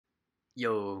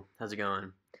Yo, how's it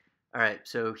going? All right,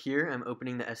 so here I'm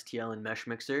opening the STL in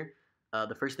MeshMixer.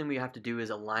 The first thing we have to do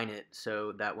is align it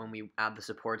so that when we add the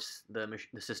supports, the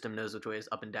system knows which way is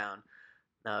up and down.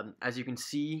 As you can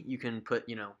see, you can put,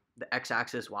 the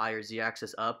x-axis, y, or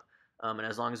z-axis up, and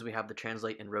as long as we have the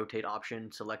translate and rotate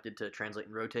option selected to translate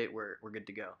and rotate, we're good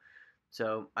to go.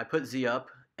 So I put z up,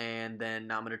 and then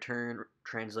now I'm going to turn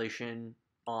translation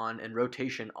on and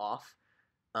rotation off.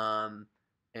 Um,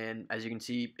 and as you can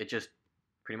see, it just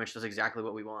pretty much does exactly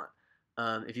what we want.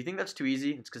 If you think that's too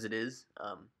easy, it's because it is.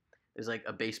 There's like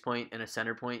a base point and a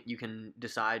center point. You can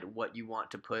decide what you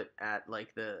want to put at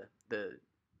like the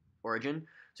origin.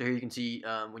 So here you can see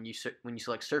when you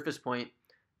select surface point,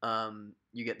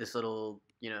 you get this little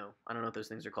I don't know what those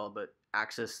things are called, but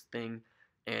axis thing,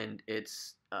 and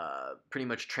it's pretty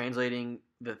much translating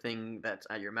the thing that's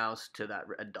at your mouse to that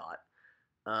red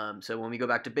dot. So when we go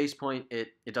back to base point, it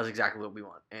does exactly what we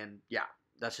want. And yeah,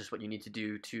 that's just what you need to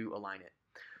do to align it.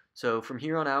 So from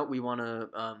here on out, we want to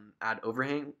add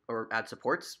overhang or add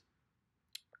supports.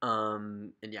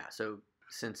 And yeah, so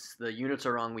since the units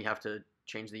are wrong, we have to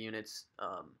change the units.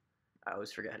 I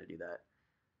always forget how to do that.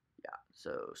 Yeah,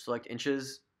 so select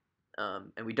inches.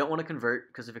 And we don't want to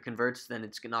convert because if it converts, then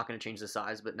it's not going to change the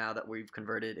size. But now that we've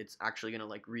converted, it's actually going to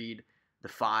like read the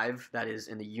 5 that is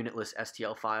in the unitless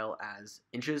STL file as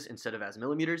inches instead of as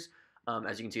millimeters.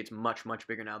 As you can see, it's much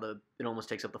bigger now. It almost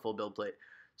takes up the full build plate.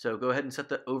 So go ahead and set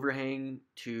the overhang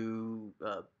to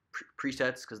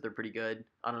presets because they're pretty good.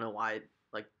 I don't know why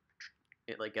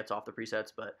it gets off the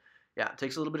presets, but yeah, it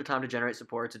takes a little bit of time to generate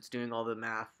supports. It's doing all the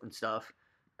math and stuff,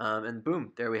 and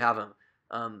boom, there we have them.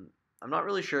 Um, I'm not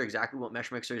really sure exactly what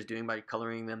MeshMixer is doing by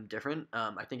coloring them different.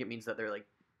 I think it means that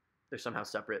they're somehow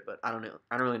separate, but I don't know.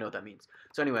 I don't really know what that means.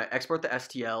 So anyway, export the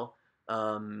STL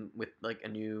with like a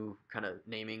new kind of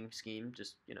naming scheme,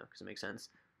 just because it makes sense.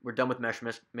 We're done with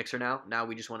MeshMixer now. Now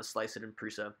we just want to slice it in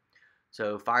Prusa.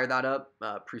 So fire that up.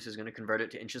 Prusa is going to convert it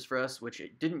to inches for us, which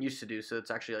it didn't used to do. So it's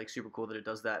actually like super cool that it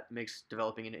does that. It makes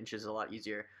developing in inches a lot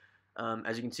easier.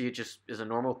 As you can see, it just is a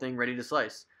normal thing ready to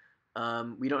slice.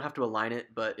 We don't have to align it,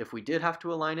 but if we did have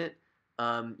to align it,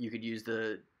 you could use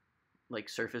the like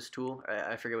surface tool.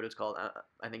 I forget what it's called.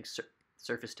 I think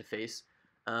surface to face.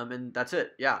 And that's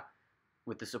it. Yeah,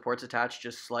 with the supports attached,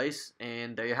 just slice,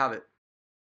 and there you have it.